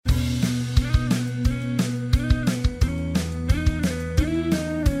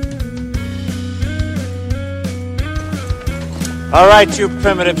All right, you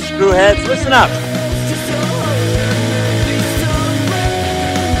primitive screwheads, listen up.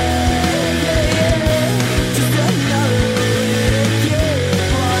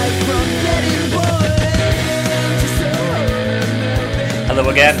 Hello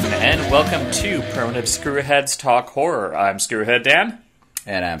again, and welcome to Primitive Screwheads Talk Horror. I'm Screwhead Dan.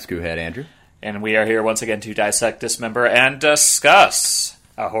 And I'm Screwhead Andrew. And we are here once again to dissect, dismember, and discuss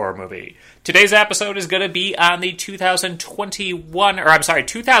a horror movie. Today's episode is going to be on the 2020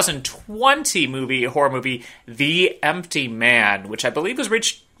 horror movie, The Empty Man, which I believe was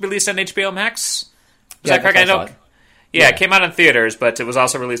released on HBO Max. Is that correct? It came out in theaters, but it was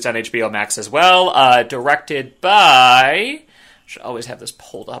also released on HBO Max as well. Directed by... should always have this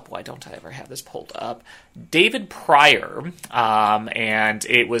pulled up. Why don't I ever have this pulled up? David Pryor, and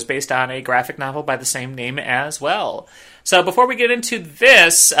it was based on a graphic novel by the same name as well. So before we get into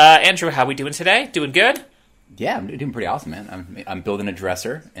this, Andrew, how we doing today? Doing good? Yeah, I'm doing pretty awesome, man. I'm building a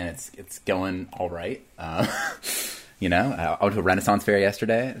dresser, and it's going all right. I went to a Renaissance fair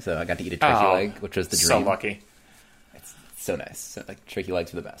yesterday, so I got to eat a turkey leg, which was the dream. So lucky. It's so nice. So, turkey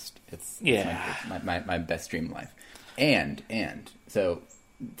legs are the best. It's my best dream in life. And so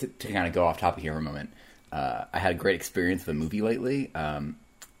to kind of go off topic here for a moment, I had a great experience with a movie lately.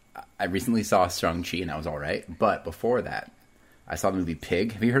 I recently saw Shang-Chi, and that was all right. But before that, I saw the movie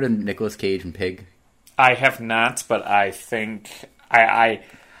Pig. Have you heard of Nicolas Cage and Pig? I have not, but I think I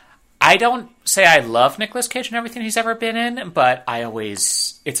don't say I love Nicolas Cage and everything he's ever been in, but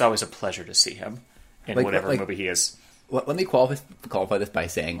it's always a pleasure to see him in whatever movie he is. Let me qualify this by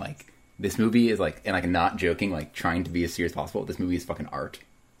saying, this movie is, and I'm not joking, trying to be as serious as possible. This movie is fucking art.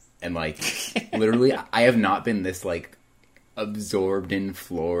 And, literally, I have not been this, absorbed and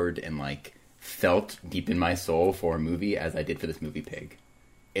floored and, felt deep in my soul for a movie as I did for this movie Pig.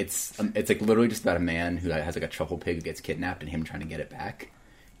 It's literally just about a man who has, a truffle pig who gets kidnapped and him trying to get it back.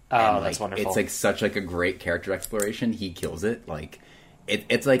 Oh, and, that's wonderful. It's, such, a great character exploration. He kills it.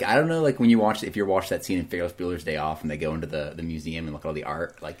 It's I don't know, when if you watch that scene in Ferris Bueller's Day Off and they go into the museum and look at all the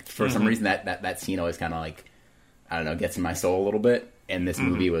art, for some reason that scene always kind of I don't know, gets in my soul a little bit. And this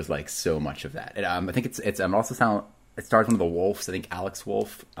movie was so much of that. And, I think it stars one of the Wolves. I think Alex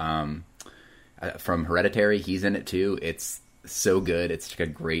Wolff from Hereditary. He's in it too. It's so good. It's a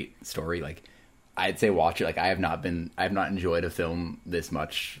great story. I'd say watch it. I have not enjoyed a film this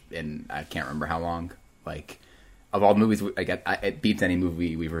much in I can't remember how long. Of all the movies, it beats any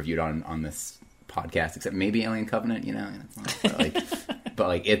movie we've reviewed on this podcast, except maybe Alien Covenant.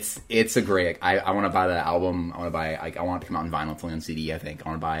 But it's a great. I want to buy the album. I want to buy. I want it to come out in vinyl. It's only on CD, I think. I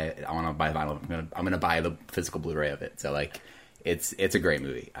want to buy it. I want to buy vinyl. I'm gonna buy the physical Blu-ray of it. So it's a great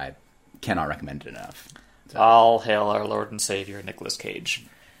movie. I cannot recommend it enough. So, all hail our Lord and Savior Nicolas Cage.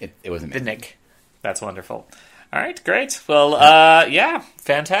 It was amazing. The Nick. That's wonderful. All right, great. Well,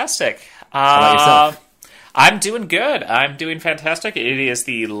 fantastic. How about yourself? I'm doing good. I'm doing fantastic. It is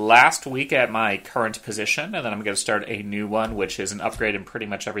the last week at my current position, and then I'm going to start a new one, which is an upgrade in pretty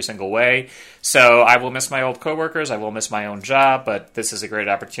much every single way. So I will miss my old coworkers. I will miss my own job, but this is a great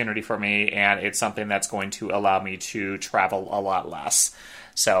opportunity for me, and it's something that's going to allow me to travel a lot less.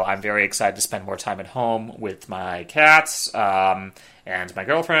 So I'm very excited to spend more time at home with my cats, and my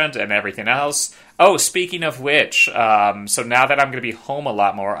girlfriend and everything else. Oh, speaking of which, so now that I'm going to be home a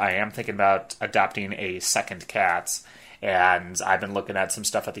lot more, I am thinking about adopting a second cat. And I've been looking at some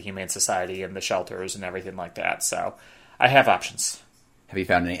stuff at the Humane Society and the shelters and everything like that. So I have options. Have you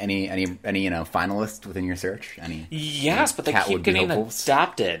found any finalists within your search? Yes, but they keep getting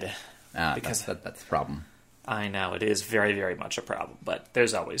adopted. Because that's the problem. I know, it is very, very much a problem, but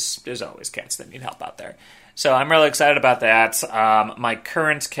there's always cats that need help out there. So I'm really excited about that. My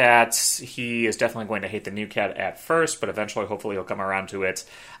current cat, he is definitely going to hate the new cat at first, but eventually, hopefully, he'll come around to it.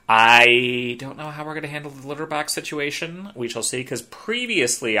 I don't know how we're going to handle the litter box situation. We shall see, because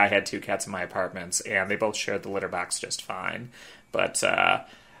previously I had 2 cats in my apartments, and they both shared the litter box just fine. But I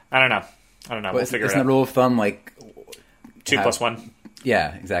don't know. We'll figure it out. Isn't the rule of thumb 2 plus 1?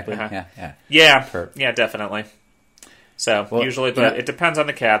 Yeah, exactly. Uh-huh. Yeah, definitely. So usually, but it depends on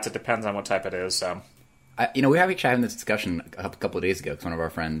the cats. It depends on what type it is. So, we were having this discussion a couple of days ago because one of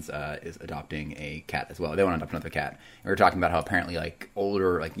our friends is adopting a cat as well. They want to adopt another cat. And we were talking about how apparently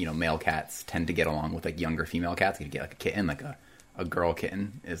older male cats tend to get along with younger female cats. You get a kitten, a girl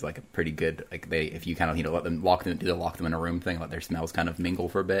kitten is a pretty good if you kind of let them lock them in a room thing, let their smells kind of mingle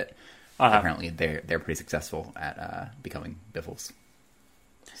for a bit. Apparently they're pretty successful at becoming biffles.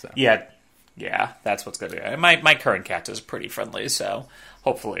 So. Yeah, Yeah, that's what's good. And my current cat is pretty friendly, so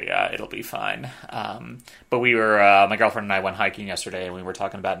hopefully it'll be fine. But we were, my girlfriend and I went hiking yesterday, and we were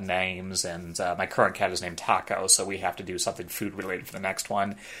talking about names, and my current cat is named Taco, so we have to do something food-related for the next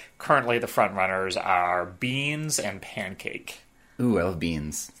one. Currently, the front runners are Beans and Pancake. Ooh, I love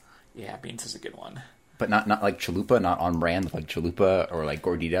Beans. Yeah, Beans is a good one. But not like Chalupa, not on brand, like Chalupa or like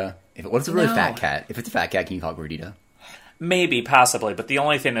Gordita. What if it's a really fat cat? If it's a fat cat, can you call it Gordita? Maybe, possibly, but the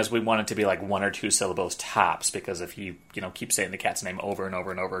only thing is we want it to be like 1 or 2 syllables tops, because if you keep saying the cat's name over and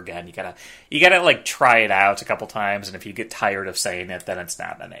over and over again, you gotta like try it out a couple times, and if you get tired of saying it, then it's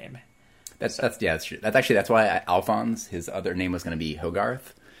not a name. That's true. That's why Alphonse, his other name was going to be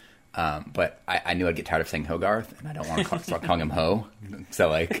Hogarth. But I knew I'd get tired of saying Hogarth, and I don't want to start calling him Ho. So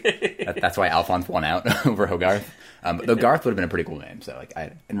like that's why Alphonse won out over Hogarth. Though Garth would have been a pretty cool name. So like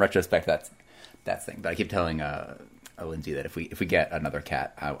in retrospect, that's thing. But I keep telling Lindsay that if we get another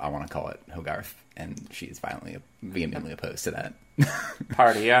cat, I want to call it Hogarth, and she is vehemently opposed to that.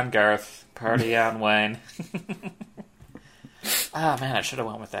 Party on Garth, party on Wayne. Oh man, I should have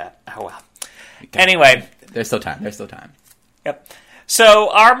went with that. Oh well. Anyway, there's still time. Yep.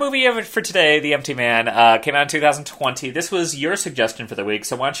 So our movie for today, The Empty Man, came out in 2020. This was your suggestion for the week,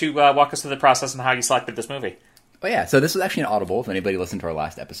 so why don't you walk us through the process and how you selected this movie? Oh yeah, so this was actually an Audible. If anybody listened to our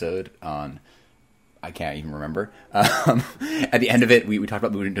last episode on, I can't even remember. At the end of it, we talked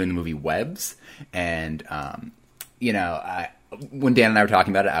about doing the movie Webs, and when Dan and I were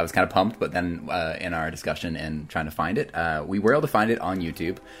talking about it, I was kind of pumped, but then in our discussion and trying to find it, we were able to find it on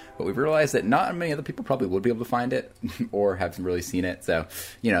YouTube, but we realized that not many other people probably would be able to find it or haven't really seen it. So,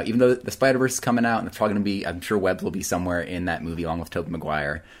 even though the Spider-Verse is coming out, and it's probably going to be, I'm sure Webs will be somewhere in that movie along with Tobey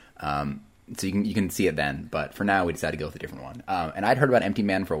Maguire. So you can see it then, but for now we decided to go with a different one. And I'd heard about Empty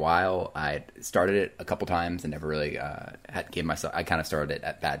Man for a while. I'd started it a couple times and never really gave myself. I kind of started it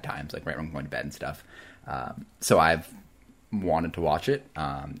at bad times, like right when I'm going to bed and stuff. So I've wanted to watch it,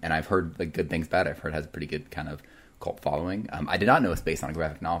 and I've heard like good things about it. I've heard it has a pretty good kind of cult following. I did not know it's based on a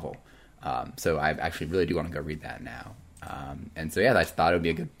graphic novel, so I actually really do want to go read that now. And so yeah, I thought it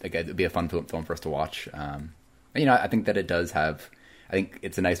would be a fun film for us to watch. I think that it does have. I think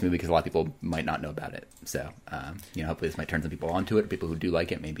it's a nice movie because a lot of people might not know about it. So, hopefully this might turn some people onto it. People who do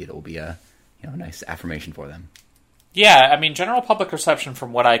like it, maybe it will be a nice affirmation for them. Yeah, I mean, general public reception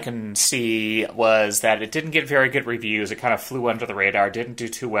from what I can see was that it didn't get very good reviews. It kind of flew under the radar, didn't do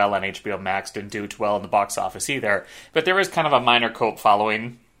too well on HBO Max, didn't do too well in the box office either. But there is kind of a minor cult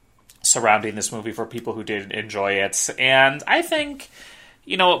following surrounding this movie for people who did enjoy it. And I think,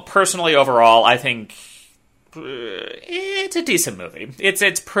 personally overall, I think it's a decent movie.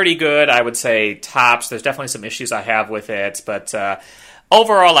 It's pretty good, I would say, tops. There's definitely some issues I have with it, but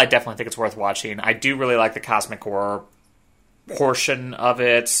overall, I definitely think it's worth watching. I do really like the cosmic horror portion of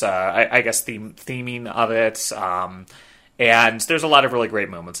it, I guess the theming of it, and there's a lot of really great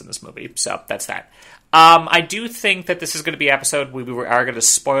moments in this movie, so that's that. I do think that this is going to be an episode we are going to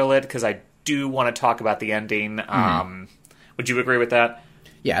spoil it, because I do want to talk about the ending. Mm-hmm. Would you agree with that?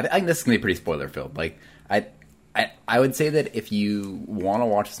 Yeah, I think this is going to be pretty spoiler-filled. Like, I would say that if you want to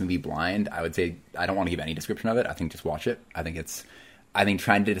watch this movie blind, I would say I don't want to give any description of it. I think just watch it. I think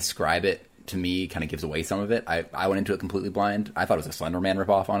trying to describe it to me kind of gives away some of it. I went into it completely blind. I thought it was a Slender Man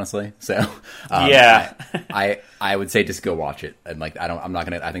ripoff, honestly. So yeah, I would say just go watch it. And like I'm not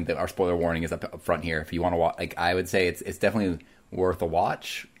gonna. I think that our spoiler warning is up front here. If you want to watch, like I would say it's definitely worth a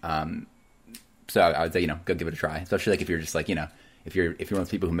watch. So I would say go give it a try, especially like if you're just like if you're one of those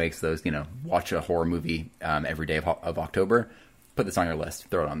people who makes those watch a horror movie every day of October, put this on your list,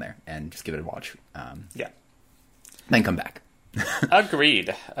 throw it on there, and just give it a watch. Yeah, then come back.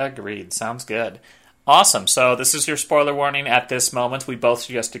 Agreed. Sounds good. Awesome. So this is your spoiler warning at this moment. We both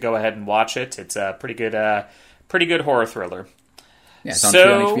suggest to go ahead and watch it. It's a pretty good horror thriller. Yeah, it's on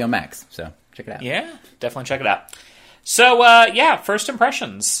HBO Max, so check it out. Yeah, definitely check it out. So, first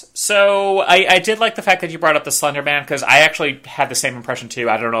impressions. So, I did like the fact that you brought up the Slender Man, because I actually had the same impression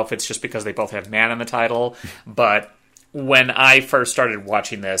too. I don't know if it's just because they both have man in the title, but when I first started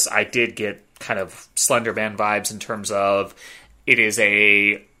watching this, I did get kind of Slender Man vibes in terms of it is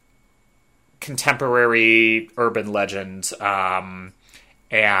a contemporary urban legend, and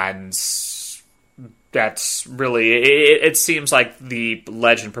that's really, it seems like the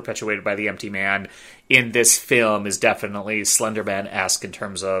legend perpetuated by the Empty Man in this film is definitely Slender Man-esque in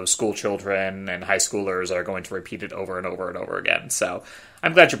terms of school children and high schoolers are going to repeat it over and over and over again. So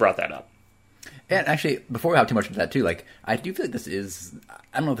I'm glad you brought that up. And actually, before we have too much of that too, like I do feel like this is,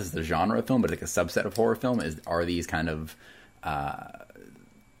 I don't know if this is the genre of film, but like a subset of horror film are these kind of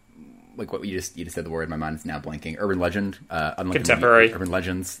like what you just said the word. My mind is now blanking. Urban legend, unlike contemporary urban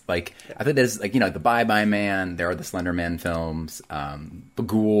legends. Like I think there's like the Bye Bye Man. There are the Slender Man films.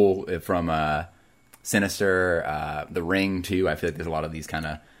 Bagul from Sinister. The Ring too. I feel like there's a lot of these kind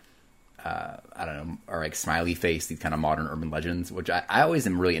of I don't know, or like smiley face, these kind of modern urban legends, which I always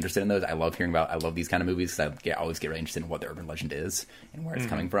am really interested in those. I love hearing about. I love these kind of movies because I always get really interested in what the urban legend is and where it's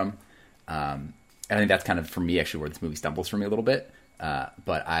coming from. And I think that's kind of, for me, actually, where this movie stumbles for me a little bit.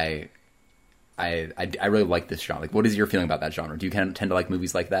 But I really like this genre. Like, what is your feeling about that genre? Do you kind of tend to like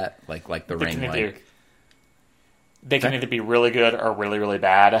movies like that, like The Ring? They can either be really good or really, really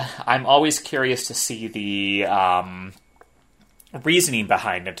bad. I'm always curious to see the reasoning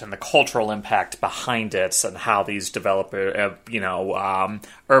behind it and the cultural impact behind it and how these urban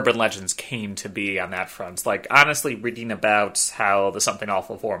legends came to be on that front. Like, honestly, reading about how the Something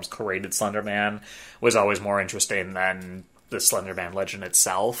Awful Forms created Slender Man was always more interesting than the Slender Man legend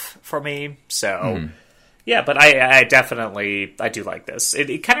itself for me. So, yeah, but I definitely, I do like this.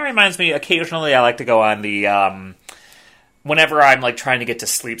 It kind of reminds me, occasionally I like to go on the, whenever I'm like trying to get to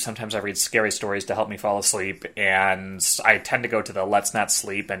sleep, sometimes I read scary stories to help me fall asleep, and I tend to go to the Let's Not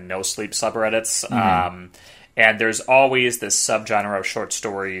Sleep and No Sleep subreddits. And there's always this subgenre of short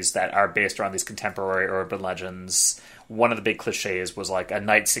stories that are based around these contemporary urban legends. One of the big cliches was like a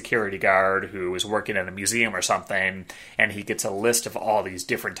night security guard who is working in a museum or something, and he gets a list of all these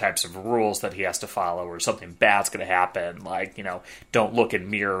different types of rules that he has to follow, or something bad's going to happen, like, don't look in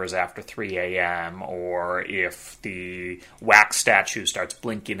mirrors after 3 a.m., or if the wax statue starts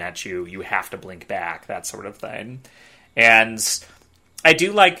blinking at you, you have to blink back, that sort of thing. And I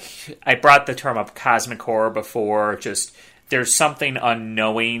do like, I brought the term up cosmic horror before, just there's something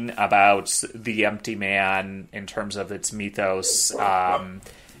unknowing about the Empty Man in terms of its mythos, and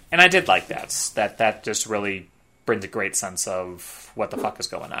I did like that. That just really brings a great sense of what the fuck is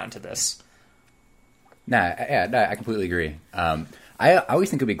going on to this. I completely agree. I always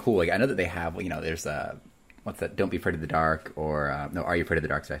think it'd be cool. Like, I know that they have, there's what's that? Don't Be Afraid of the Dark, or no, Are You Afraid of the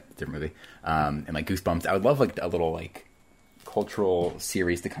Dark? Sorry, different movie. And like Goosebumps. I would love like a little like cultural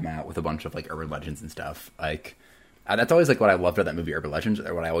series to come out with a bunch of like urban legends and stuff. Like, that's always like what I loved about that movie, Urban Legends,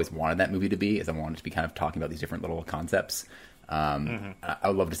 or what I always wanted that movie to be, is I wanted to be kind of talking about these different little concepts. I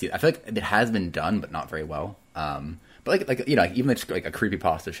would love to see it. I feel like it has been done, but not very well. But like even just like a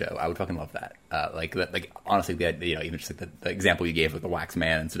creepypasta show, I would fucking love that. Like honestly, even just like the example you gave with the Wax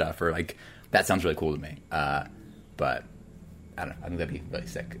Man and stuff, or like that sounds really cool to me. But I don't know. I think that'd be really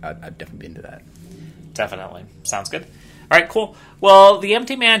sick. I'd definitely be into that. Definitely. Sounds good. All right, cool. Well, The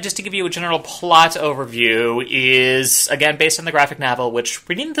Empty Man, just to give you a general plot overview, is, again, based on the graphic novel, which,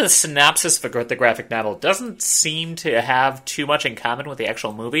 reading the synopsis of the graphic novel, doesn't seem to have too much in common with the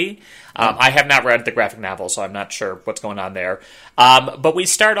actual movie. I have not read the graphic novel, so I'm not sure what's going on there. But we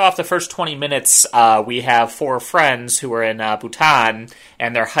start off the first 20 minutes, we have 4 friends who are in Bhutan,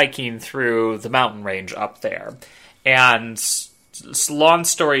 and they're hiking through the mountain range up there. And long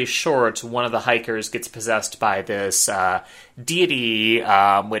story short, one of the hikers gets possessed by this deity,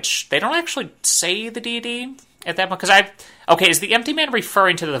 which they don't actually say the deity at that point. Because is the Empty Man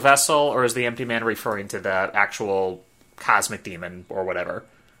referring to the vessel, or is the Empty Man referring to the actual cosmic demon or whatever?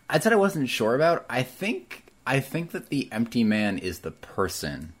 I said I wasn't sure about. I think that the Empty Man is the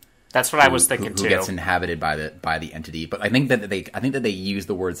person. That's what I was thinking too. Who gets inhabited by the entity? But I think that they use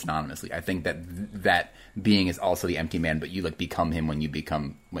the word synonymously. I think that being is also the Empty Man, but you like become him when you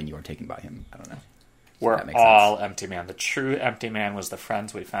are taken by him. I don't know. We're all sense. Empty Man. The true Empty Man was the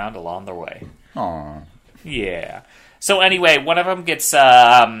friends we found along the way. Aww. Yeah. So anyway, one of them gets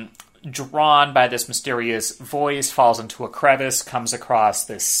drawn by this mysterious voice, falls into a crevice, comes across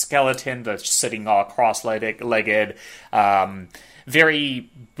this skeleton that's sitting all cross-legged. Very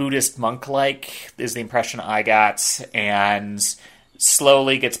Buddhist monk-like is the impression I got, and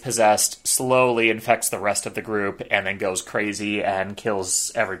slowly gets possessed, slowly infects the rest of the group, and then goes crazy and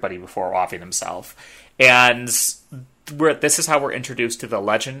kills everybody before offing himself. And this is how we're introduced to the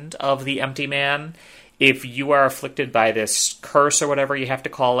legend of the Empty Man. If you are afflicted by this curse or whatever you have to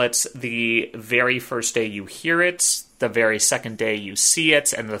call it, the very first day you hear it, the very second day you see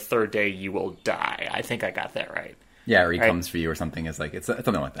it, and the third day you will die. I think I got that right. Yeah, or he comes for you or something. It's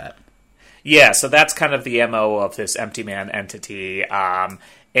something like that. Yeah, so that's kind of the MO of this Empty Man entity.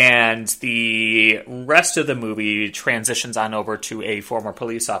 And the rest of the movie transitions on over to a former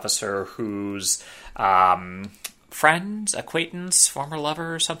police officer whose friend, acquaintance, former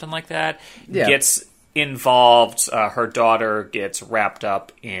lover, or something like that, gets involved. Her daughter gets wrapped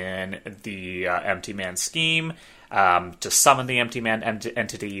up in the Empty Man scheme. To summon the Empty Man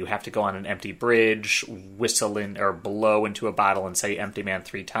entity, you have to go on an empty bridge, whistle in or blow into a bottle and say Empty Man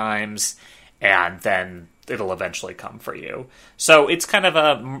 3 times, and then it'll eventually come for you. So it's kind of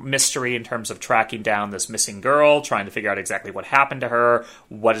a mystery in terms of tracking down this missing girl, trying to figure out exactly what happened to her,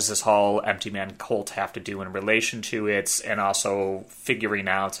 what does this whole Empty Man cult have to do in relation to it, and also figuring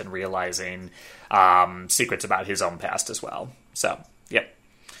out and realizing secrets about his own past as well. So, yep.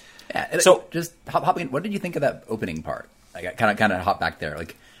 Yeah, so just hopping. What did you think of that opening part? Like, I kind of hop back there,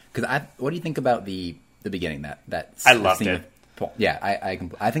 like, because what do you think about the beginning? That I loved it. Yeah,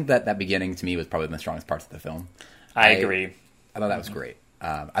 I think that beginning to me was probably one of the strongest parts of the film. I agree. I thought that was great.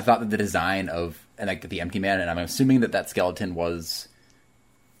 I thought that the design of like the Empty Man, and I'm assuming that skeleton was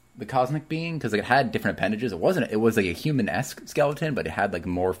the cosmic being because it had different appendages. It was like a human-esque skeleton, but it had like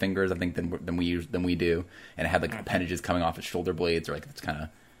more fingers I think than we do, and it had like appendages coming off its shoulder blades, or like it's kind of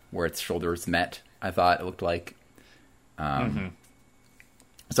where its shoulders met. I thought it looked like. So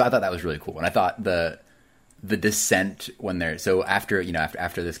I thought that was really cool, and I thought the descent when they're after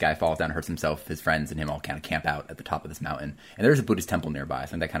this guy falls down and hurts himself, his friends and him all kind of camp out at the top of this mountain, and there's a Buddhist temple nearby. I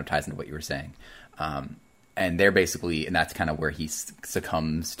think that kind of ties into what you were saying. And they're basically, and that's kind of where he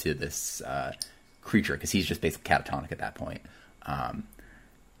succumbs to this creature because he's just basically catatonic at that point.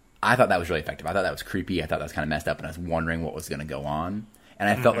 I thought that was really effective. I thought that was creepy. I thought that was kind of messed up, and I was wondering what was going to go on. And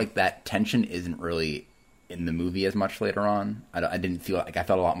I felt like that tension isn't really in the movie as much later on. I didn't feel like I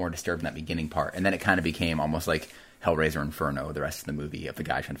felt a lot more disturbed in that beginning part, and then it kind of became almost like Hellraiser Inferno, the rest of the movie, of the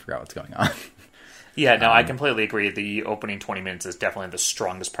guy trying to figure out what's going on. Yeah, no, I completely agree. The opening 20 minutes is definitely the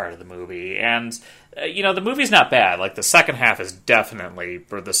strongest part of the movie, and the movie's not bad. Like the second half is definitely,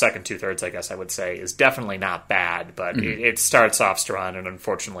 or the second 2/3, I guess I would say, is definitely not bad. But it starts off strong, and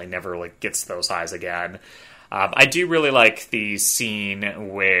unfortunately never like gets those highs again. I do really like the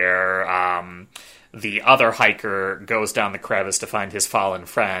scene where the other hiker goes down the crevice to find his fallen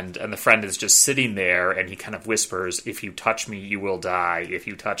friend, and the friend is just sitting there, and he kind of whispers, "If you touch me, you will die. If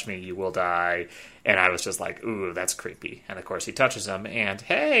you touch me, you will die." And I was just like, ooh, that's creepy. And of course he touches him, and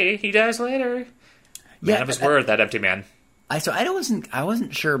hey, he dies later. Man of his word, that Empty Man. I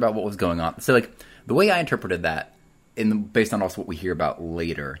wasn't sure about what was going on. So like the way I interpreted that, based on also what we hear about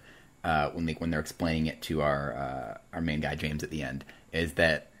later, when they're explaining it to our main guy James at the end, is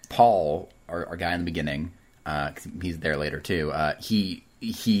that Paul, our guy in the beginning, 'cause he's there later too. He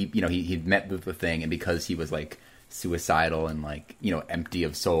met with the thing, and because he was like suicidal and like empty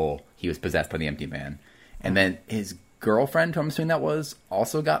of soul, he was possessed by the Empty Man. And then his girlfriend, who I'm assuming that was,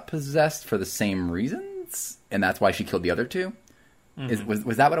 also got possessed for the same reasons, and that's why she killed the other two.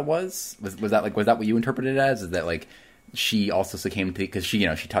 Was that what it was? Was that what you interpreted it as? Is that like she also succumbed to, because she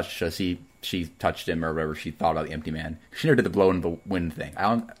touched him or whatever, she thought about the Empty Man. She never did the blow in the wind thing.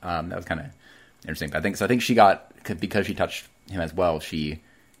 That was kind of interesting. I think she got, because she touched him as well, she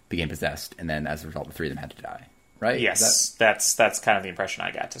became possessed, and then as a result, the three of them had to die. Right? Yes, that's kind of the impression I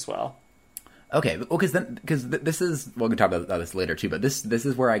got as well. Okay, well, because this is, we'll talk about this later too, but this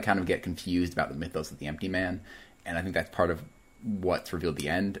is where I kind of get confused about the mythos of the Empty Man, and I think that's part of what's revealed at the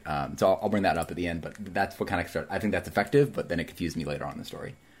end. So I'll bring that up at the end, but that's what kind of started. I think that's effective, but then it confused me later on in the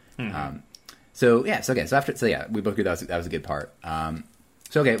story. So we both agree that was a good part.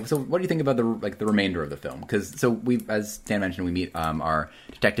 So what do you think about the remainder of the film? Because we, as Dan mentioned, we meet our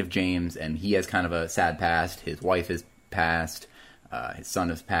detective James, and he has kind of a sad past. His wife is passed, his son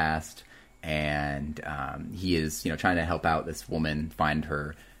is passed, and he is trying to help out this woman find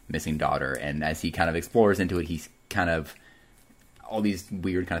her missing daughter. And as he kind of explores into it, he's kind of, all these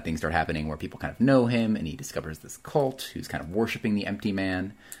weird kind of things start happening where people kind of know him, and he discovers this cult who's kind of worshiping the Empty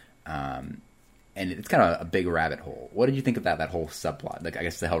Man. And it's kind of a big rabbit hole. What did you think of that whole subplot? Like, I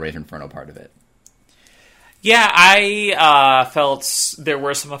guess the Hellraiser Inferno part of it. Yeah, I felt there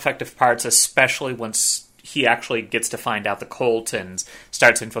were some effective parts, especially once he actually gets to find out the cult and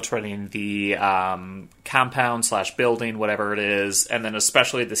starts infiltrating the compound/building, whatever it is, and then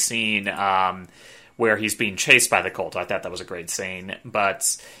especially the scene where he's being chased by the cult. I thought that was a great scene,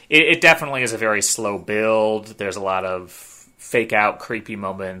 but it definitely is a very slow build. There's a lot of fake out creepy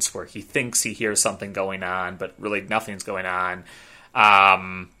moments where he thinks he hears something going on, but really nothing's going on.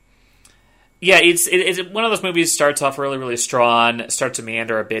 It's one of those movies, starts off really, really strong, starts to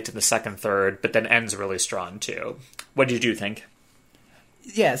meander a bit in the second third, but then ends really strong too. What did you think?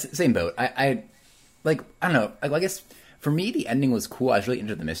 Yeah, same boat. I don't know. I guess for me, the ending was cool. I was really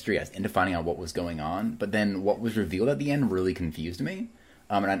into the mystery. I was into finding out what was going on, but then what was revealed at the end really confused me.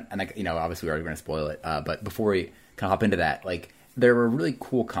 Obviously we're already going to spoil it. But before we kind of hop into that, like, there were really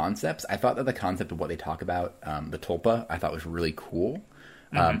cool concepts. I thought that the concept of what they talk about, the tulpa, I thought was really cool.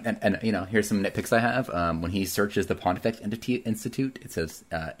 And here's some nitpicks I have. When he searches the Pontifex Institute, it says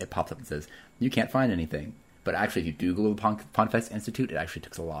it pops up and says you can't find anything. But actually, if you do Google the Pontifex Institute, it actually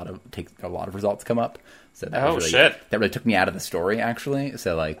takes a lot of results come up. So that that really took me out of the story. Actually,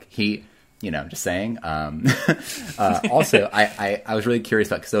 so like just saying. Also, I was really curious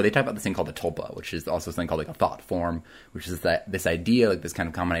about, so they talk about this thing called the tulpa, which is also something called like a thought form, which is this idea, like this kind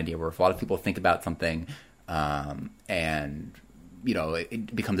of common idea where if a lot of people think about something, and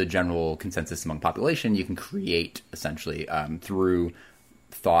it becomes a general consensus among population, you can create essentially through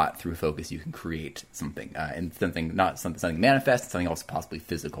thought, through focus, you can create something, and something manifest, something else possibly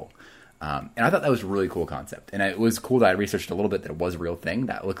physical. And I thought that was a really cool concept. And it was cool that I researched a little bit that it was a real thing.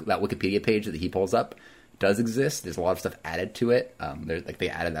 That Wikipedia page that he pulls up does exist. There's a lot of stuff added to it. They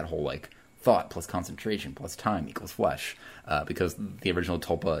added that whole like thought plus concentration plus time equals flesh, because the original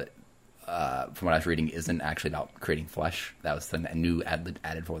tulpa, from what I was reading, isn't actually about creating flesh. That was something that new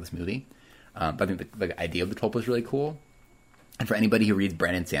added for this movie. But I think the idea of the tulpa is really cool. And for anybody who reads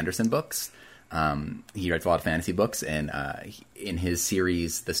Brandon Sanderson books, he writes a lot of fantasy books, and in his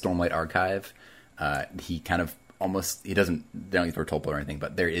series, The Stormlight Archive, he kind of they don't use the word tulpa or anything,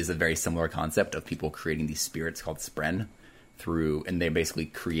 but there is a very similar concept of people creating these spirits called spren and they're basically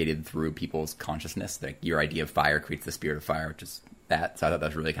created through people's consciousness. Like your idea of fire creates the spirit of fire, which is that. So I thought that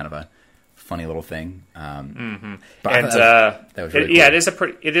was really kind of a funny little thing. But that was really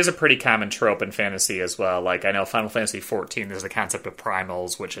cool. It is a pretty common trope in fantasy as well. Like I know Final Fantasy XIV, there's the concept of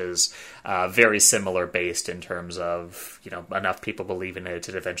primals, which is very similar, based in terms of enough people believe in it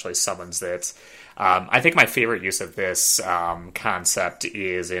eventually summons it. I think my favorite use of this concept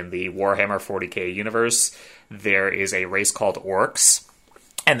is in the Warhammer 40k universe. There is a race called orcs,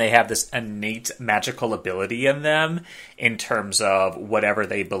 and they have this innate magical ability in them in terms of whatever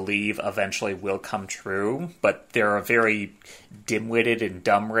they believe eventually will come true. But they're a very dim-witted and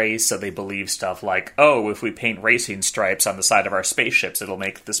dumb race, so they believe stuff like, if we paint racing stripes on the side of our spaceships, it'll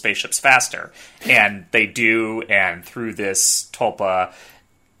make the spaceships faster. And they do, and through this tulpa,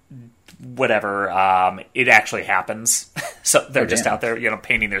 it actually happens. So they're just out there,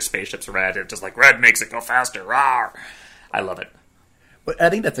 painting their spaceships red. It's just like, red makes it go faster. Rawr! I love it. But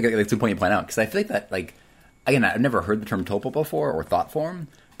I think that's a good point you point out, because I feel like that, like, again, I've never heard the term tulpa before, or thought form,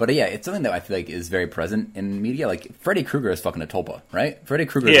 but it's something that I feel like is very present in media. Like, Freddy Krueger is fucking a tulpa, right? Freddy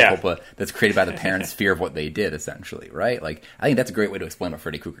Krueger is a tulpa that's created by the parents' fear of what they did, essentially, right? Like, I think that's a great way to explain what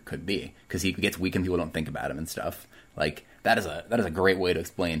Freddy Krueger could be, because he gets weak and people don't think about him and stuff. Like, that is a great way to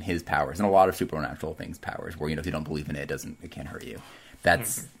explain his powers, and a lot of supernatural things powers, where, if you don't believe in it, it can't hurt you.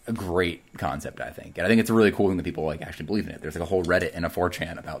 That's a great concept, I think. And I think it's a really cool thing that people actually believe in it. There's a whole Reddit and a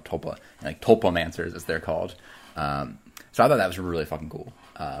 4chan about tulpa, and tulpamancers, as they're called. So I thought that was really fucking cool.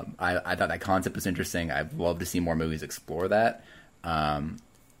 I thought that concept was interesting. I'd love to see more movies explore that.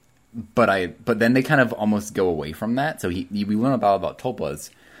 But then they kind of almost go away from that. So we learn about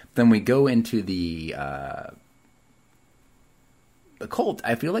tulpas. Then we go into the cult.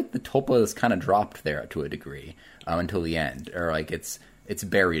 I feel like the tulpa is kind of dropped there to a degree until the end, or like it's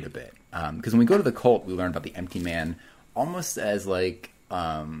buried a bit. Because when we go to the cult, we learn about the Empty Man almost as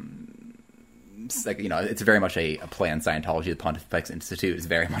it's very much a play on Scientology. The Pontifex Institute is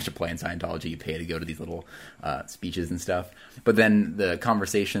very much a play on Scientology. You pay to go to these little speeches and stuff. But then the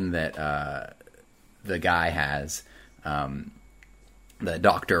conversation that the guy has, the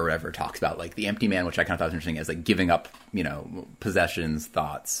doctor or whatever, talks about like the empty man, which I kind of thought was interesting, as like giving up, possessions,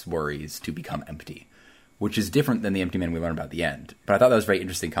 thoughts, worries to become empty, which is different than the empty man we learn about at the end. But I thought that was a very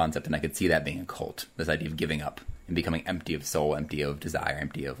interesting concept, and I could see that being a cult. This idea of giving up and becoming empty of soul, empty of desire,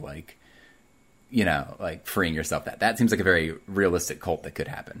 empty of freeing yourself. That seems like a very realistic cult that could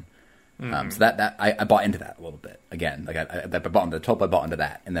happen. So that I bought into that a little bit. Again, like I bought into the tulpa, I bought into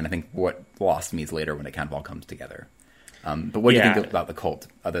that, and then I think what lost me is later when it kind of all comes together. But what do you think about the cult?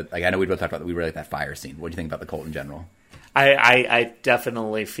 I know we both talked about we really like that fire scene. What do you think about the cult in general? I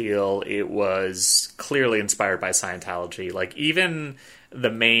definitely feel it was clearly inspired by Scientology. Like, even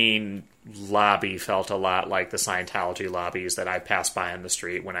the main lobby felt a lot like the Scientology lobbies that I passed by on the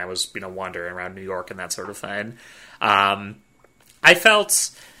street when I was, wandering around New York and that sort of thing. I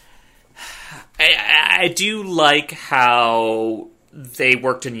felt... I do like how they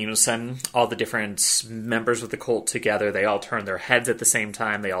worked in unison, all the different members of the cult together. They all turned their heads at the same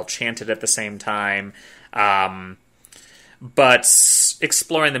time. They all chanted at the same time. But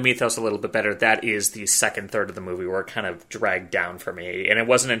exploring the mythos a little bit better, that is the second third of the movie where it kind of dragged down for me. And it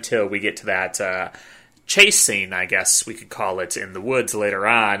wasn't until we get to that chase scene, I guess we could call it, in the woods later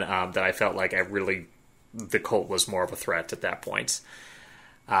on, that I felt like the cult was more of a threat at that point.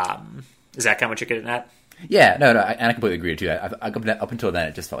 Is that kind of what you're getting at? Yeah, no, and I completely agree too. Up until then,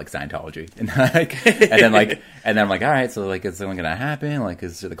 it just felt like Scientology, and then I'm like, all right, so like, is something gonna happen? Like,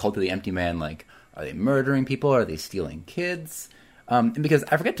 is the cult of the Empty Man? Like, are they murdering people? Are they stealing kids? And because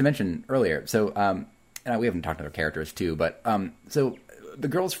I forgot to mention earlier, so and we haven't talked about our characters too, but so the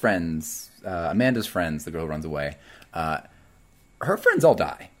girl's friends, Amanda's friends, the girl who runs away, her friends all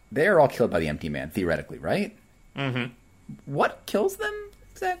die. They are all killed by the Empty Man, theoretically, right? Mm-hmm. What kills them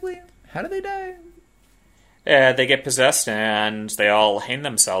exactly? How do they die? They get possessed and they all hang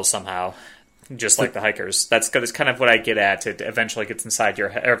themselves somehow, just like the hikers. That's kind of what I get at. It eventually gets inside your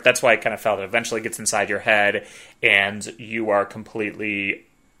head. Or that's why I kind of felt it eventually gets inside your head, and you are completely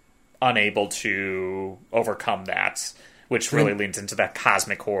unable to overcome that, which really leans into that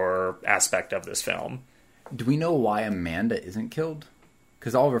cosmic horror aspect of this film. Do we know why Amanda isn't killed?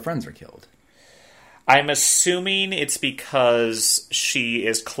 Because all of her friends are killed. I'm assuming it's because she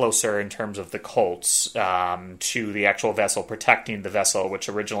is closer in terms of the cults to the actual vessel, protecting the vessel, which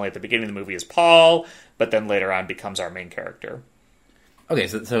originally at the beginning of the movie is Paul, but then later on becomes our main character. Okay,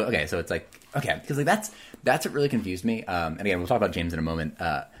 so it's like, okay, because like that's what really confused me. And again, we'll talk about James in a moment.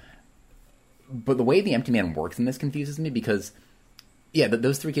 But the way the Empty Man works in this confuses me because, yeah,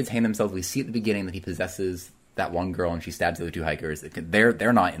 those three kids hang themselves. We see at the beginning that he possesses that one girl and she stabs the other two hikers.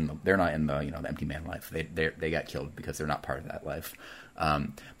 They're not in the the Empty Man life. They got killed because they're not part of that life.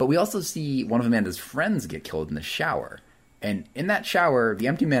 But we also see one of Amanda's friends get killed in the shower, and in that shower, the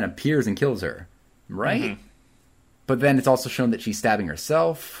Empty Man appears and kills her, right? Mm-hmm. But then it's also shown that she's stabbing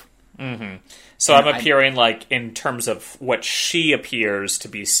herself. Mm-hmm. So I'm appearing like in terms of what she appears to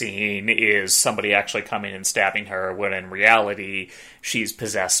be seeing is somebody actually coming and stabbing her, when in reality she's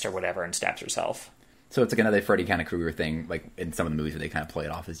possessed or whatever and stabs herself. So it's like another Freddy kind of Krueger thing, like in some of the movies where they kind of play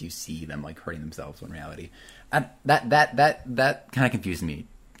it off as you see them like hurting themselves when in reality. That kind of confused me.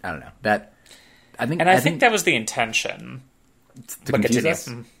 I don't know. I think that was the intention. To confuse us?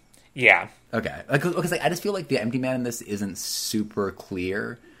 Yeah. Okay. Because I just feel like the Empty Man in this isn't super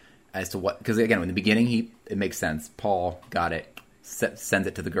clear as to what. Because again, in the beginning, it makes sense. Paul got it, sends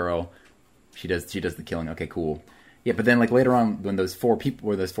it to the girl. She does the killing. Okay, cool. Yeah, but then like later on, when those four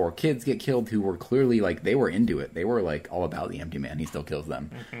kids get killed, who were clearly like they were into it, they were like all about the Empty Man. He still kills them,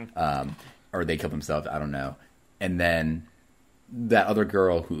 or they kill themselves. I don't know. And then that other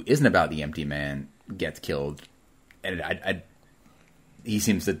girl who isn't about the Empty Man gets killed, and he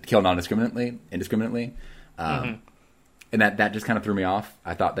seems to kill indiscriminately. And that just kind of threw me off.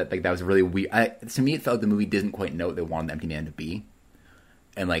 I thought that like that was really weird. To me, it felt like the movie didn't quite know what they wanted the Empty Man to be.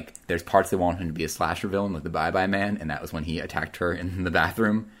 And, like, there's parts they want him to be a slasher villain, like the Bye-Bye Man, and that was when he attacked her in the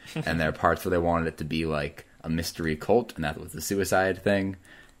bathroom. And there are parts where they wanted it to be, like, a mystery cult, and that was the suicide thing.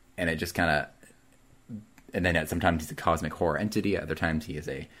 And it just kind of... And then sometimes he's a cosmic horror entity, other times he is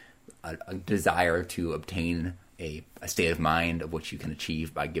a desire to obtain a state of mind of which you can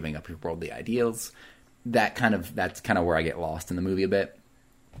achieve by giving up your worldly ideals. That's kind of where I get lost in the movie a bit.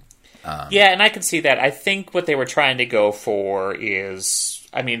 Yeah, and I can see that. I think what they were trying to go for is...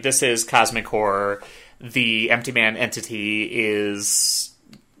 I mean, this is cosmic horror. The Empty Man entity is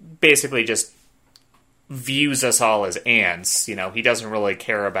basically just views us all as ants. You know, he doesn't really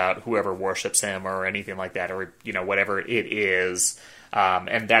care about whoever worships him or anything like that, or, you know, whatever it is.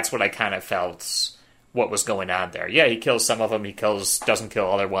 And that's what I kind of felt what was going on there. Yeah, he kills some of them. He doesn't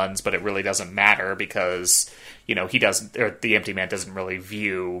kill other ones, but it really doesn't matter because, you know, the Empty Man doesn't really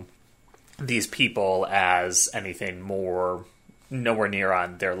view these people as anything more, nowhere near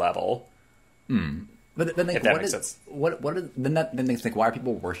on their level. But then, if that makes sense. Then they think, why are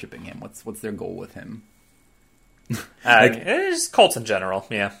people worshiping him? What's their goal with him? It's cults in general.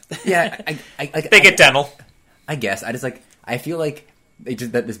 Yeah, yeah. They get dental. I guess I feel like they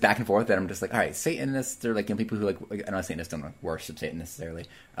just this back and forth that I'm just like, all right, Satanists are like, you know, people who like I know Satanists don't worship Satan necessarily,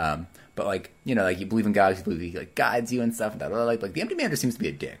 but like, you know, like you believe in God, you believe he like guides you and stuff. And like the Empty Man just seems to be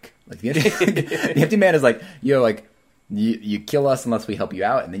a dick. Like the Empty Man is like, yo, like you kill us unless we help you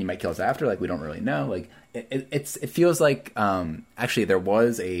out, and then you might kill us after. Like we don't really know. Like it feels like actually there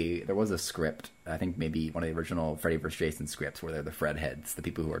was a script. I think maybe one of the original Freddy vs. Jason scripts where they're the Fred heads, the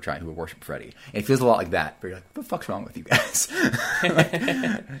people who worship Freddy. And it feels a lot like that. Where you're like, what the fuck's wrong with you guys?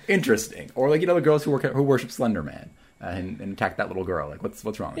 Like, interesting. Or like, you know, the girls who worship Slender Man and attack that little girl. Like,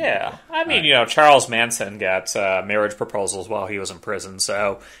 what's wrong? Yeah, I mean, you know, Charles Manson got marriage proposals while he was in prison,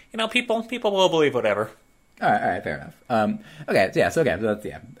 so you know, people will believe whatever. All right, fair enough.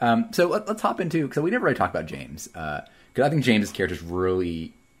 So let's hop into, because we never really talked about James, because I think James' character is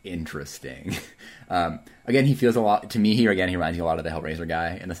really interesting. Again, he feels a lot to me here. Again, he reminds me a lot of the Hellraiser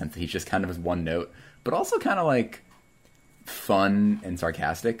guy in the sense that he's just kind of his one note, but also kind of like fun and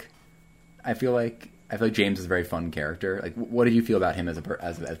sarcastic. I feel like I feel like James is a very fun character. Like, what did you feel about him as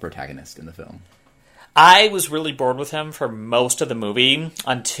as protagonist in the film? I was really bored with him for most of the movie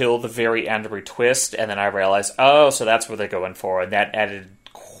until the very end where he twist, and then I realized, oh, so that's what they're going for, and that added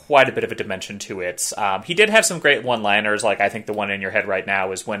quite a bit of a dimension to it. He did have some great one-liners, like I think the one in your head right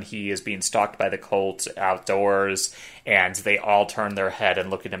now is when he is being stalked by the cult outdoors, and they all turn their head and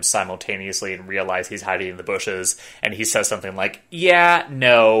look at him simultaneously and realize he's hiding in the bushes, and he says something like, yeah,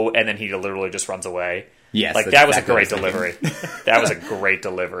 no, and then he literally just runs away. Yes, like that was a great delivery. That was a great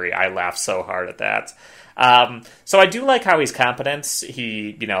delivery. I laughed so hard at that. So I do like how he's competent.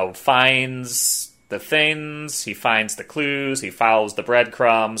 He, finds the things, he finds the clues, he follows the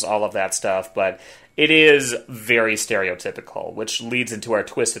breadcrumbs, all of that stuff. But it is very stereotypical, which leads into our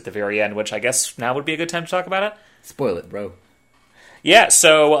twist at the very end, which I guess now would be a good time to talk about it. Spoil it, bro. Yeah,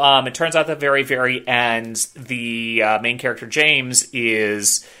 so it turns out at the very, very end, the main character, James,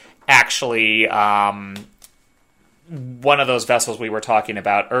 is actually one of those vessels we were talking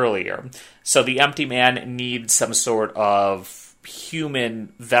about earlier. So the Empty Man needs some sort of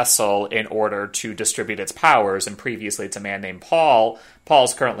human vessel in order to distribute its powers, and previously it's a man named Paul.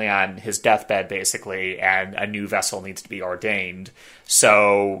 Paul's currently on his deathbed, basically, and a new vessel needs to be ordained.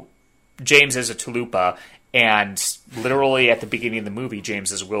 So James is a Tulupa, and literally at the beginning of the movie,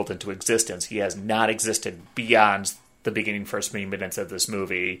 James is willed into existence. He has not existed beyond the beginning first few minutes of this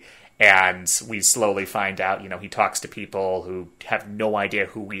movie, and we slowly find out, he talks to people who have no idea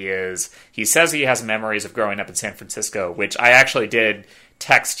who he is. He says he has memories of growing up in San Francisco, which I actually did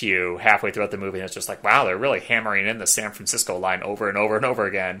text you halfway throughout the movie, and it's just like, wow, they're really hammering in the San Francisco line over and over and over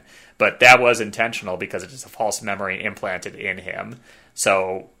again. But that was intentional because it's just a false memory implanted in him.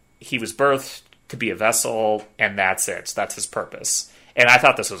 So he was birthed to be a vessel, and that's it. That's his purpose. And I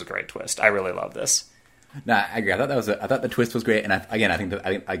thought this was a great twist. I really love this. No, I agree. I thought the twist was great, and I think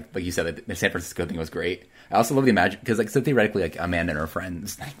like you said, the San Francisco thing was great. I also love the because so theoretically, like Amanda and her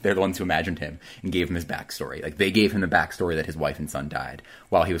friends, they're the ones who imagined him and gave him his backstory. Like they gave him the backstory that his wife and son died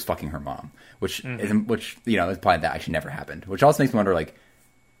while he was fucking her mom, which is implied that actually never happened. Which also makes me wonder, like,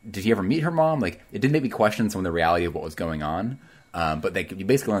 did he ever meet her mom? Like, it did make me question some of the reality of what was going on. But you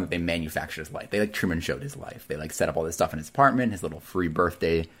basically learned that they manufactured his life. They Truman showed his life. They set up all this stuff in his apartment, his little free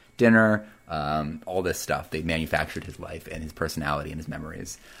birthday dinner, all this stuff. They manufactured his life and his personality and his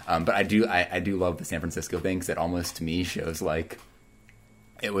memories. But I do love the San Francisco thing, because it almost to me shows like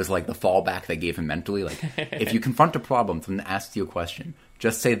it was like the fallback they gave him mentally. Like if you confront a problem, someone asks you a question,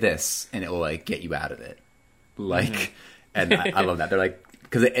 just say this and it will like get you out of it. Like, and I love that. They're like,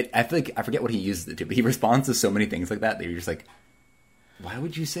 because I feel like I forget what he uses it to, but he responds to so many things like that you're just like, why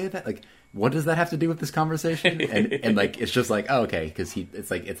would you say that? Like, what does that have to do with this conversation? And like, it's just like, oh, okay, because it's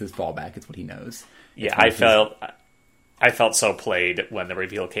his fallback. It's what he knows. Yeah, I felt so played when the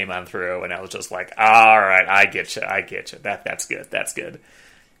reveal came on through, and I was just like, all right, I get you. That's good.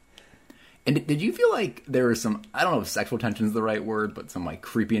 And did you feel like there was some, I don't know if sexual tension is the right word, but some like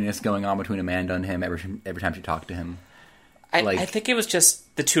creepiness going on between Amanda and him every time she talked to him? I think it was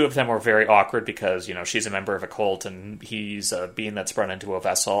just the two of them were very awkward because, she's a member of a cult and he's a being that's run into a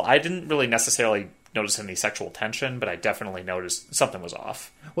vessel. I didn't really necessarily notice any sexual tension, but I definitely noticed something was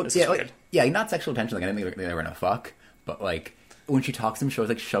off. Well, not sexual tension. Like, I didn't think they were going to fuck, but like when she talks to him, she always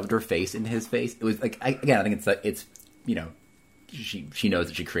like shoved her face into his face. It was like, I think it's she knows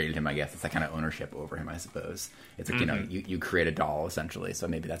that she created him, I guess. It's that kind of ownership over him, I suppose. It's like, you create a doll, essentially, so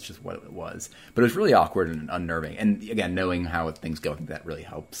maybe that's just what it was. But it was really awkward and unnerving. And again, knowing how things go, I think that really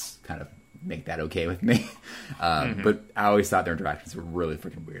helps kind of make that okay with me. But I always thought their interactions were really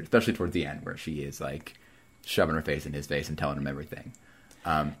freaking weird, especially towards the end, where she is, like, shoving her face in his face and telling him everything.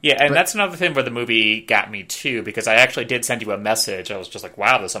 That's another thing where the movie got me, too, because I actually did send you a message. I was just like,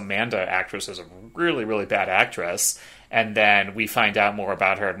 wow, this Amanda actress is a really, really bad actress. And then we find out more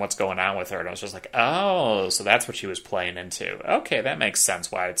about her and what's going on with her. And I was just like, oh, so that's what she was playing into. Okay, that makes sense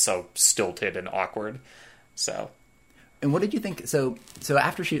why it's so stilted and awkward. So, and what did you think? So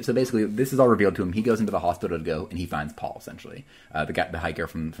basically, this is all revealed to him. He goes into the hospital to go, and he finds Paul, essentially, the hiker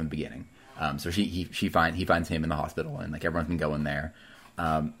from the beginning. So he finds him in the hospital, and like everyone's been going there.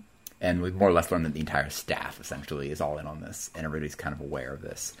 And we've more or less learned that the entire staff, essentially, is all in on this, and everybody's kind of aware of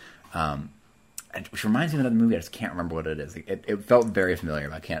this. Which reminds me of another movie. I just can't remember what it is. It felt very familiar,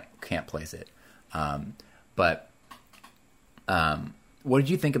 but I can't place it. What did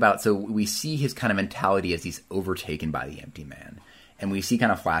you think about? So we see his kind of mentality as he's overtaken by the Empty Man, and we see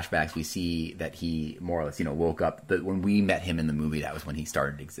kind of flashbacks. We see that he more or less, woke up. When we met him in the movie, that was when he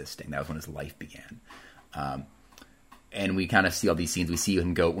started existing. That was when his life began. And we kind of see all these scenes. We see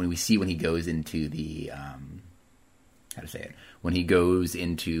him go when he goes into the how to say it, when he goes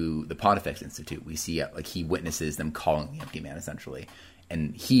into the Pontifex Institute, we see like he witnesses them calling the Empty Man essentially,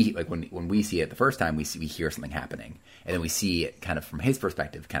 and he like when we see it the first time, we hear something happening, and then we see it kind of from his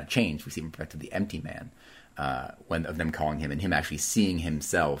perspective kind of change. We see from the perspective of the Empty Man when of them calling him and him actually seeing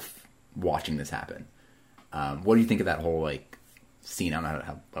himself watching this happen. What do you think of that whole like scene? I don't know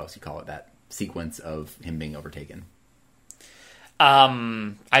how else you call it, that sequence of him being overtaken.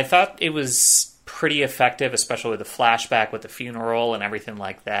 I thought it was pretty effective, especially the flashback with the funeral and everything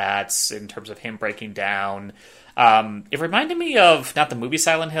like that, in terms of him breaking down. It reminded me of, not the movie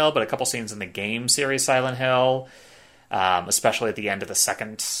Silent Hill, but a couple scenes in the game series Silent Hill, especially at the end of the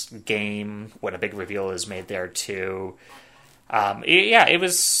second game, when a big reveal is made there too. It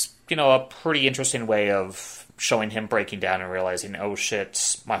was, a pretty interesting way of showing him breaking down and realizing, oh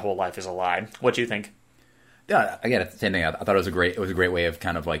shit, my whole life is a lie. What do you think? Yeah, again, it's the same thing. I thought it was a great way of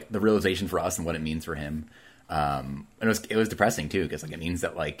kind of like the realization for us and what it means for him. And it was depressing too, because like it means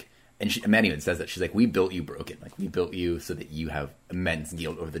that like, and Maddie even says that she's like, we built you broken, like we built you so that you have immense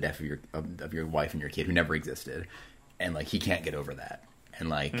guilt over the death of your wife and your kid who never existed, and like he can't get over that, and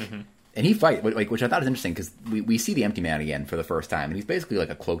like, and he fight like, which I thought was interesting because we see the Empty Man again for the first time, and he's basically like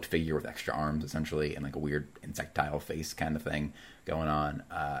a cloaked figure with extra arms essentially, and like a weird insectile face kind of thing going on.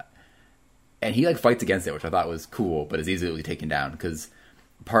 And he like fights against it, which I thought was cool, but is easily taken down because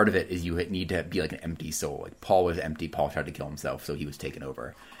part of it is you need to be like an empty soul. Like Paul was empty. Paul tried to kill himself, so he was taken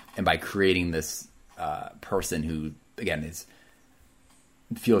over. And by creating this person who, again,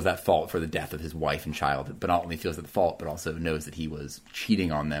 feels that fault for the death of his wife and child, but not only feels that fault, but also knows that he was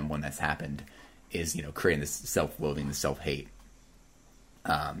cheating on them when that's happened, is creating this self-loathing, this self-hate,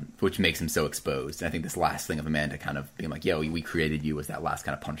 which makes him so exposed. And I think this last thing of Amanda kind of being like, "Yo, we created you," was that last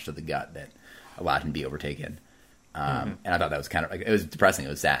kind of punch to the gut that allowed him to be overtaken. And I thought that was kind of like, it was depressing. It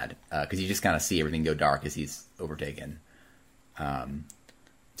was sad because you just kind of see everything go dark as he's overtaken.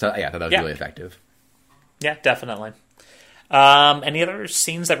 So yeah, I thought that was really effective. Yeah, definitely. Any other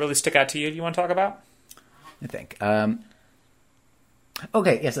scenes that really stick out to you? Do you want to talk about? I think.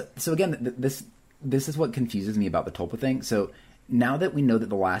 Okay, yeah. So again, this is what confuses me about the Tulpa thing. So now that we know that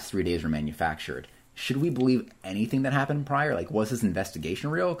the last 3 days were manufactured, should we believe anything that happened prior? Like, was this investigation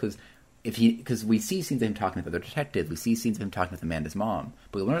real? Because we see scenes of him talking with other detectives, we see scenes of him talking with Amanda's mom,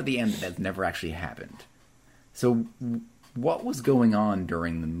 but we learn at the end that never actually happened. So, what was going on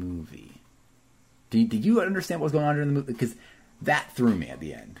during the movie? Did you understand what was going on during the movie? Because that threw me at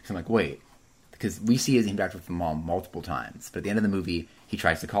the end. Because I'm like, wait. Because we see him interact with the mom multiple times, but at the end of the movie, he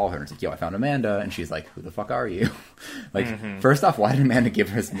tries to call her, and it's like, yo, I found Amanda, and she's like, who the fuck are you? First off, why did Amanda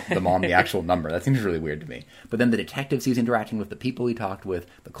give the mom the actual number? That seems really weird to me. But then the detectives he's interacting with, the people he talked with,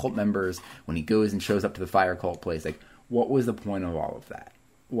 the cult members, when he goes and shows up to the fire cult place, like, what was the point of all of that?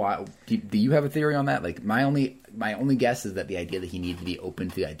 Why do you have a theory on that? Like, my only guess is that the idea that he needed to be open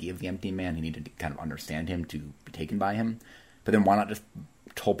to the idea of the Empty Man, he needed to kind of understand him to be taken by him. But then why not just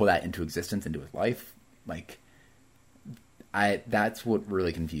Tulpa that into existence, into his life? Like, that's what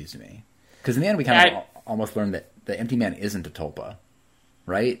really confused me. Because in the end, we kind of almost learned that the Empty Man isn't a Tulpa,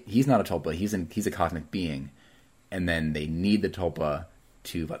 right? He's not a Tulpa. He's a cosmic being, and then they need the Tulpa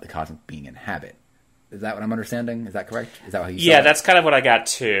to let the cosmic being inhabit. Is that what I'm understanding? Is that correct? Is that how you saw it? That's kind of what I got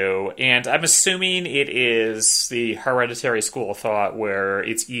too. And I'm assuming it is the hereditary school of thought where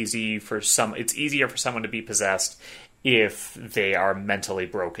it's easier for someone to be possessed if they are mentally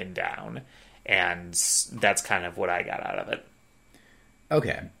broken down. And that's kind of what I got out of it.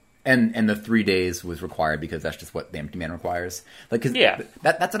 Okay. And the 3 days was required because that's just what the Empty Man requires? Like, cause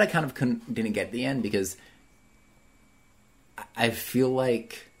that's what I kind of didn't get at the end, because I feel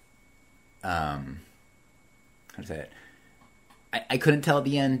like... how to say it? I couldn't tell at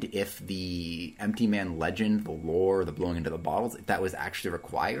the end if the Empty Man legend, the lore, the blowing into the bottles, if that was actually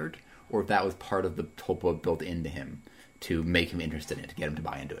required, or if that was part of the Tulpa built into him to make him interested in it, to get him to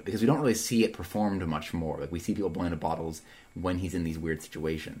buy into it. Because we don't really see it performed much more. Like, we see people blowing into bottles when he's in these weird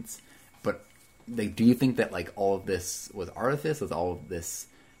situations. But like, do you think that like all of this was artifice? Was all of this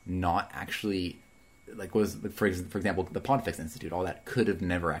not actually... Like, was, for example, the Pontifex Institute, all that could have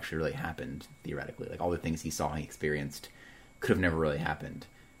never actually really happened, theoretically. Like, all the things he saw, he experienced, could have never really happened.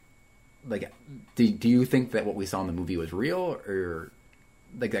 Like, do you think that what we saw in the movie was real? Or,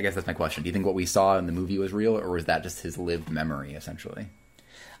 like, I guess that's my question. Do you think what we saw in the movie was real, or was that just his lived memory, essentially?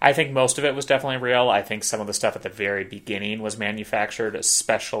 I think most of it was definitely real. I think some of the stuff at the very beginning was manufactured,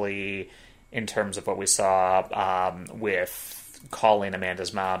 especially in terms of what we saw with calling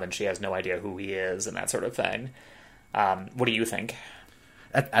Amanda's mom and she has no idea who he is and that sort of thing. What do you think?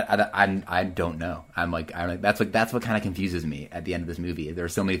 I don't know. I'm like that's what kind of confuses me at the end of this movie. There are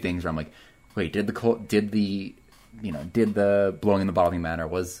so many things where I'm like, wait, did the did the blowing in the bottle thing matter?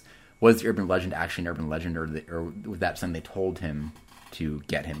 Was the urban legend actually an urban legend, or was that something they told him to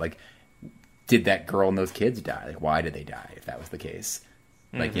get him? Like, did that girl and those kids die? Like, why did they die if that was the case?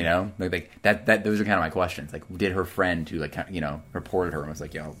 Like, like that. Those are kind of my questions. Like, did her friend who reported her and was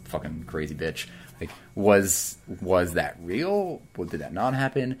like, fucking crazy bitch? Like, was that real? Did that not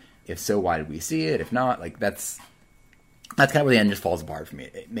happen? If so, why did we see it? If not, like, that's kind of where the end just falls apart for me.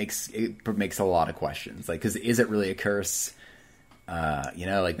 It makes a lot of questions. Like, because is it really a curse? Is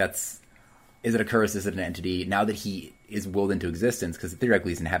it a curse? Is it an entity? Now that he is willed into existence, because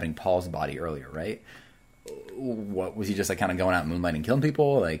theoretically he's inhabiting Paul's body earlier, right? What was he just like kind of going out moonlighting and killing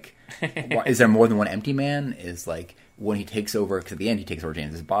people? Like, is there more than one empty man? Is like when he takes over, because at the end he takes over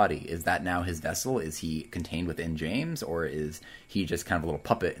James's body, is that now his vessel? Is he contained within James, or is he just kind of a little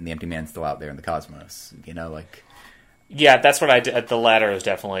puppet and the empty man's still out there in the cosmos? Yeah, that's what I did. The latter is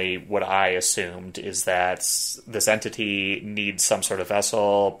definitely what I assumed, is that this entity needs some sort of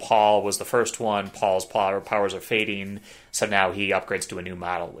vessel. Paul was the first one. Paul's powers are fading, so now he upgrades to a new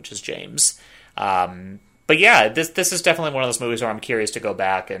model, which is James. But yeah, this is definitely one of those movies where I'm curious to go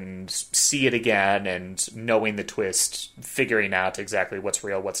back and see it again, and knowing the twist, figuring out exactly what's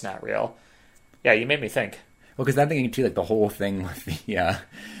real, what's not real. Yeah, you made me think. Well, because I'm thinking too, like the whole thing with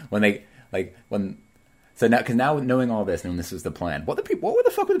So now knowing all this, knowing this was the plan, what were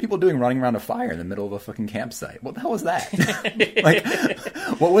the fuck were the people doing running around a fire in the middle of a fucking campsite? What the hell was that?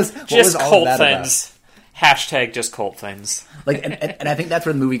 What was all of that things. Hashtag just cult things. Like, and I think that's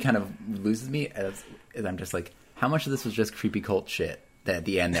where the movie kind of loses me, as I'm just like, how much of this was just creepy cult shit? That at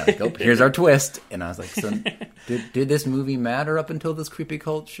the end they're like, oh, here's our twist, and I was like, so did this movie matter up until this creepy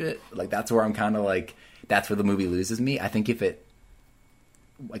cult shit? Like, that's where I'm kind of like, that's where the movie loses me. I think if it,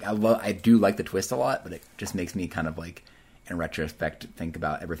 like, I do like the twist a lot, but it just makes me kind of like, in retrospect, think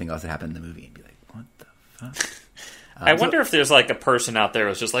about everything else that happened in the movie and be like, what the fuck? I wonder if there's like a person out there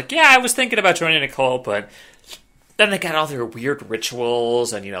who's just like, yeah, I was thinking about joining a cult, but then they got all their weird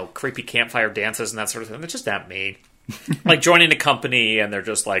rituals and, creepy campfire dances and that sort of thing. It's just not me. Like joining a company and they're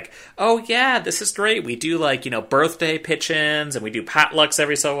just like, oh yeah, this is great. We do like, birthday pitch-ins and we do potlucks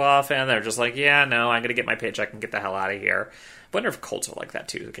every so often. They're just like, yeah, no, I'm going to get my paycheck and get the hell out of here. I wonder if cults are like that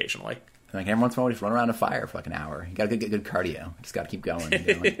too occasionally. Like every once in a while, we just run around a fire for like an hour. You got to get good cardio. Just got to keep going. And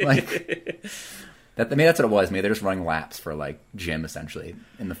going. Like, that's what it was. Maybe they're just running laps for like gym essentially.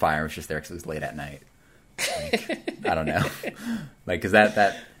 And the fire was just there because it was late at night. Like, I don't know. Like, because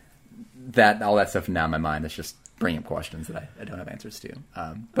that all that stuff now in my mind is just bringing up questions that I don't have answers to.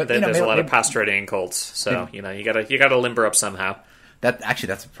 But there's a lot of posturing in cults, so you gotta limber up somehow.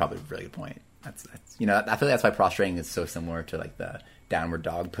 That's probably a really good point. That's I feel like that's why prostrating is so similar to like the downward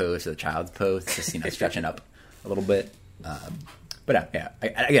dog pose or the child's pose. It's just stretching up a little bit. But yeah,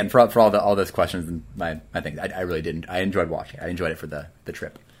 again, for all those questions and my things, I really didn't. I enjoyed watching it. I enjoyed it for the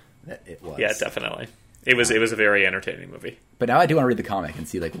trip that it was. Yeah, definitely. It was a very entertaining movie. But now I do want to read the comic and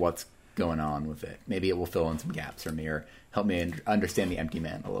see like what's going on with it. Maybe it will fill in some gaps for me or help me understand the Empty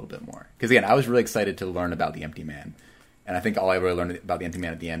Man a little bit more. Because again, I was really excited to learn about the Empty Man, and I think all I really learned about the Empty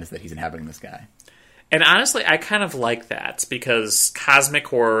Man at the end is that he's inhabiting this guy. And honestly, I kind of like that, because cosmic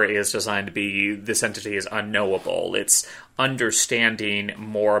horror is designed to be, this entity is unknowable. It's understanding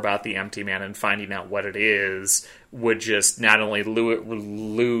more about the Empty Man and finding out what it is would just not only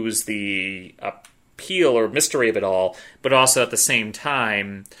lose the appeal or mystery of it all, but also at the same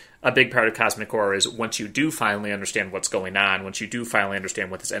time, a big part of cosmic horror is once you do finally understand what's going on, once you do finally understand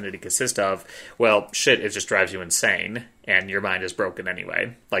what this entity consists of, well, shit, it just drives you insane, and your mind is broken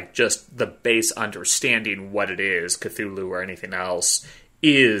anyway. Like, just the base understanding what it is, Cthulhu or anything else,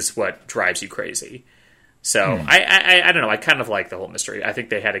 is what drives you crazy. So, I don't know, I kind of like the whole mystery. I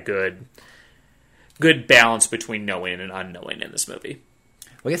think they had a good balance between knowing and unknowing in this movie.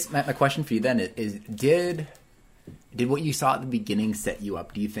 Well, I guess my question for you then is did what you saw at the beginning set you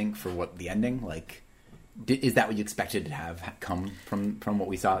up, do you think, for what the ending? Like, is that what you expected to have come from what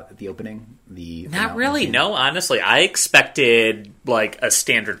we saw at the opening? Not really, no, honestly. I expected, like, a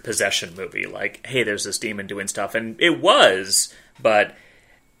standard possession movie. Like, hey, there's this demon doing stuff. And it was, but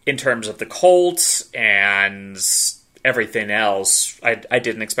in terms of the cult and everything else, I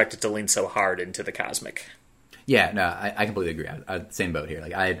didn't expect it to lean so hard into the cosmic. Yeah, no, I completely agree. Same boat here.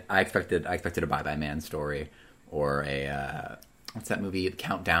 Like, I expected a Bye Bye Man story. Or a what's that movie?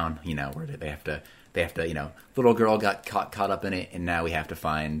 Countdown. Where they have to. Little girl got caught up in it, and now we have to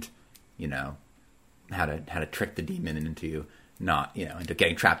find, how to trick the demon into into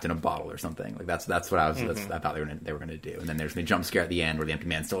getting trapped in a bottle or something. Like that's what I was. I thought they were going to do. And then there's the jump scare at the end where the Empty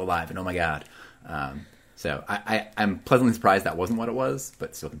Man's still alive, and oh my god. So I'm pleasantly surprised that wasn't what it was,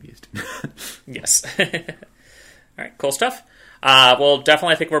 but still confused. Yes. All right, cool stuff. Well,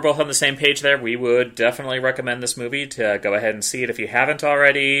 definitely, I think we're both on the same page there. We would definitely recommend this movie to go ahead and see it if you haven't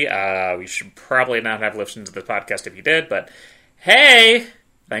already. We should probably not have listened to the podcast if you did, but hey,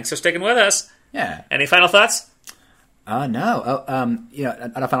 thanks for sticking with us. Yeah. Any final thoughts? No. I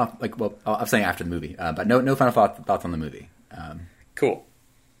don't final I'm saying after the movie, but no final thoughts on the movie. Cool.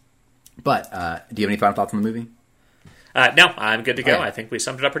 But do you have any final thoughts on the movie? No, I'm good to go. Okay. I think we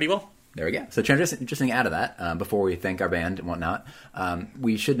summed it up pretty well. There we go. So transitioning out of that, before we thank our band and whatnot,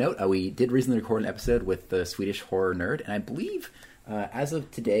 we should note we did recently record an episode with the Swedish Horror Nerd, and I believe as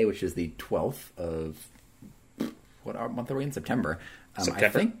of today, which is the 12th of what month are we in? September.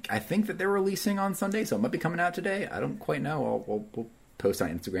 September. I think that they're releasing on Sunday, so it might be coming out today. I don't quite know. We'll post on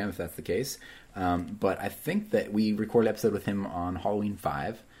Instagram if that's the case. But I think that we recorded an episode with him on Halloween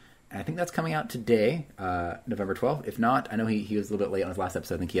 5. And I think that's coming out today, November 12th. If not, I know he was a little bit late on his last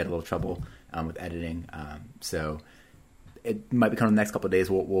episode. I think he had a little trouble with editing. So it might be coming in the next couple of days.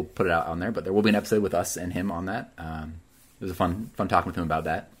 We'll put it out on there. But there will be an episode with us and him on that. It was a fun talking with him about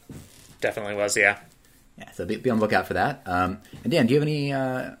that. Definitely was, yeah. Yeah, so be on the lookout for that. And Dan, do you have any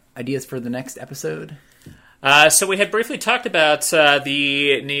ideas for the next episode? So we had briefly talked about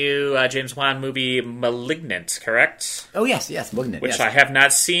the new James Wan movie *Malignant*, correct? Oh yes, *Malignant*, which yes. I have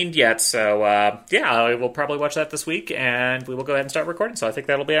not seen yet. So I will probably watch that this week, and we will go ahead and start recording. So I think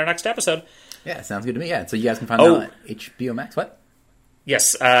that'll be our next episode. Yeah, sounds good to me. Yeah, so you guys can find that on HBO Max. What?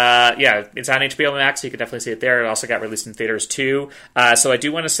 Yes, it's on HBO Max, so you can definitely see it there. It also got released in theaters, too. So I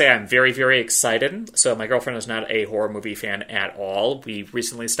do want to say I'm very, very excited. So my girlfriend is not a horror movie fan at all. We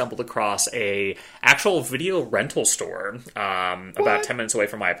recently stumbled across a actual video rental store about 10 minutes away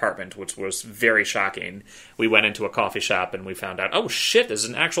from my apartment, which was very shocking. We went into a coffee shop, and we found out, oh, shit, there's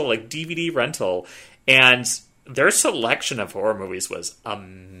an actual DVD rental. And their selection of horror movies was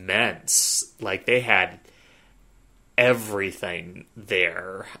immense. Like, they had everything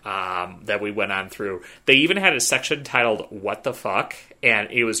there that we went on through. They even had a section titled "What the Fuck,"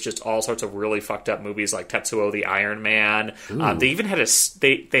 and it was just all sorts of really fucked up movies like Tetsuo the Iron Man. They even had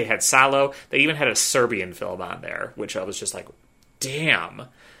they had Salo. They even had a Serbian film on there, which I was just like, damn.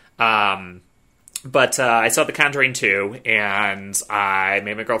 But I saw The Conjuring 2, and I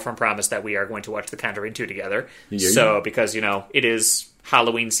made my girlfriend promise that we are going to watch The Conjuring 2 together. Yeah. So, because, it is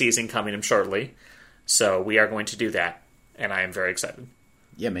Halloween season coming up shortly. So we are going to do that, and I am very excited.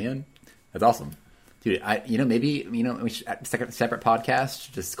 Yeah, man. That's awesome. Dude, maybe we should separate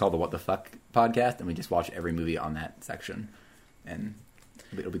podcast, just call the What the Fuck podcast, and we just watch every movie on that section, and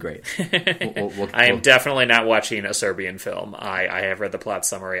it'll be great. I am definitely not watching a Serbian film. I have read the plot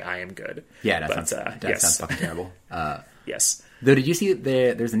summary. I am good. Yeah, that sounds fucking terrible. Yes. Though, did you see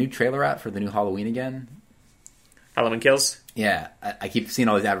there's a new trailer out for the new Halloween again? Halloween Kills? Yeah, I keep seeing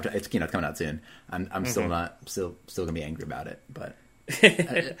all these advertisements. It's coming out soon. I'm still gonna be angry about it, but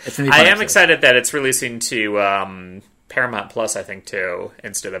it's gonna be I am excited that it's releasing to Paramount Plus, I think, too,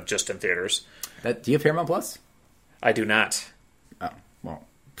 instead of just in theaters. Do you have Paramount Plus? I do not. Oh, well,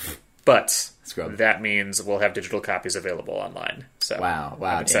 but scrub. That means we'll have digital copies available online. So wow,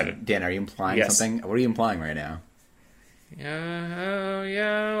 I'm excited. Dan, are you implying something? What are you implying right now? No,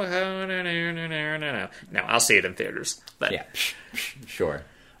 I'll see it in theaters. But. Yeah, sure.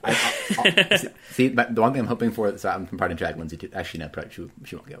 See, but the one thing I'm hoping for, so I'm probably drag Lindsay to. Actually, no, probably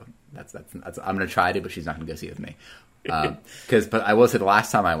she won't go. That's I'm going to try to, but she's not going to go see it with me. But I will say the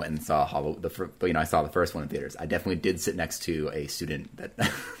last time I went and saw I saw the first one in theaters. I definitely did sit next to a student that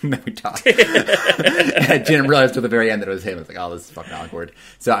we talked. I didn't realize till the very end that it was him. I was like, oh, this is fucking awkward.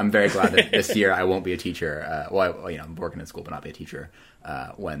 So I'm very glad that this year I won't be a teacher. I'm working in school, but not be a teacher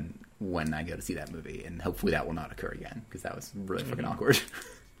when I go to see that movie, and hopefully that will not occur again because that was really fucking awkward.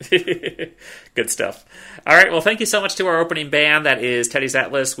 Good stuff. All right, well, thank you so much to our opening band. That is Teddy's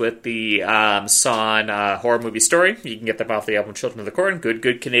Atlas with the song Horror Movie Story. You can get them off the album Children of the Corn.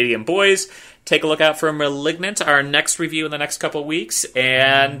 Good Canadian boys. Take a look out for *Malignant*, our next review in the next couple weeks,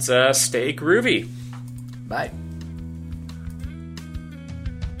 and stay groovy. Bye.